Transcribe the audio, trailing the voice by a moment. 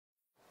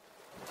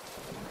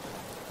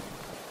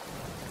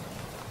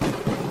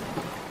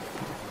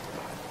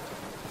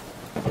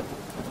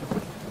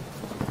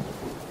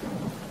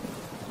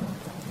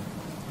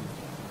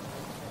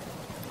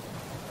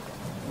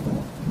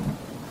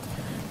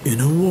In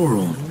a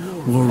world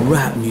where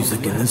rap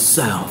music in the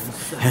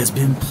South has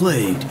been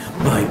plagued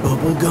by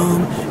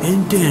bubblegum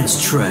and dance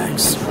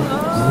tracks,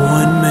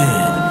 one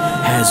man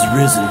has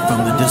risen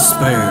from the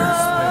despair.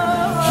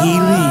 He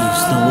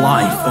leaves the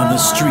life of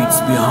the streets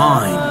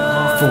behind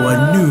for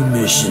a new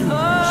mission,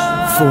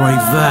 for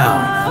a vow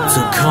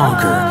to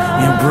conquer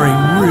and bring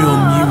real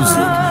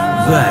music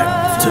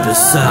back to the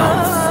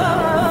South.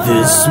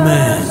 This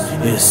man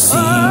is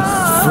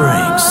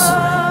CFranks.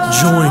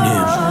 Join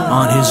him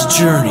on his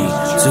journey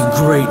to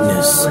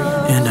greatness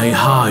and a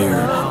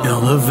higher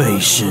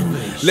elevation.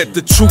 Let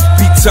the truth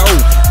be told,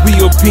 we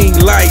are being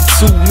lied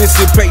to.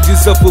 Missing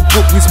pages of a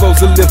book we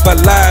supposed to live our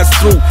lives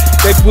through.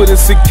 They put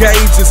us in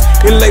cages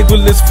and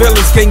label us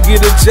felons. Can't get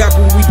a job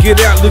when we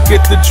get out. Look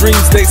at the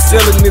dreams they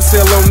selling. This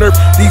hell on earth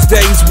these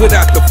days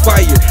without the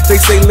fire.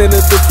 They say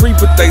Leonard the free,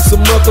 but they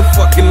some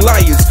motherfucking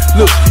liars.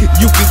 Look,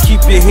 you can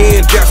keep your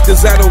hand out,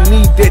 cause I don't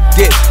need that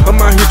debt. I'm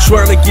out here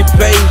trying to get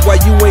paid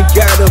while you ain't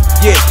got up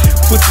yet.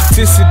 Put your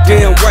tissue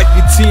down, wipe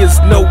your tears,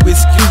 no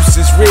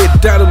excuses. Red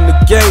dot on the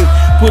game,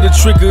 put a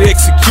trigger,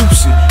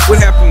 execution.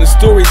 What happened to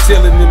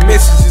storytelling and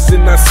messages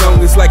in our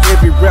song? It's like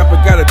every rapper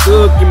got a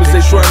thug image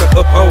they trying to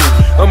uphold.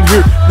 I'm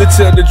here to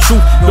tell the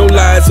truth, no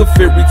lies or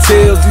fairy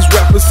tales. These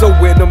rappers so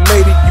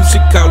animated, you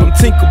should call them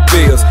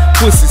Tinkerbells.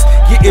 Pussies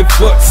getting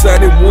fucked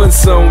signing one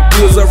song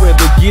deals. I'd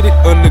rather get it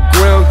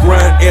underground,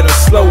 grind at a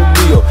slow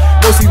meal.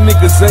 Most these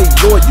niggas ain't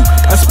loyal,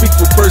 I speak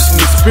from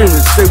personal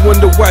experience. They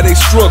wonder why they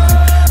struggle,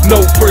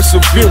 no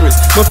perseverance.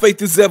 My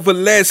faith is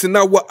everlasting,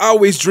 I will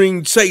always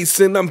dream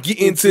chasing. I'm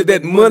getting to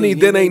that money,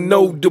 that ain't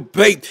no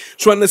debate.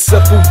 Trying to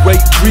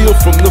separate real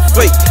from the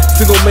fake,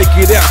 to gon' make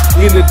it out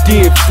in a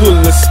den full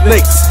of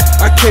snakes.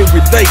 I can't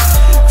relate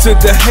to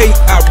the hate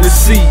I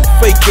receive.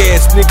 Fake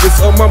ass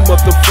niggas on my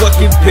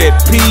motherfucking pet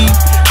peeve.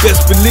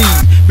 Best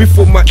believe,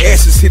 before my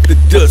ashes hit the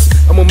dust,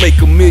 I'ma make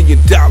 $1 million,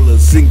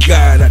 in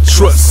God I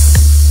trust.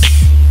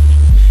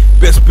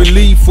 Best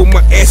believe, for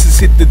my ashes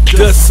hit the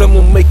dust,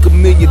 I'ma make $1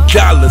 million,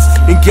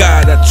 in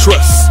God I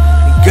trust.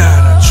 In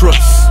God I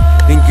trust.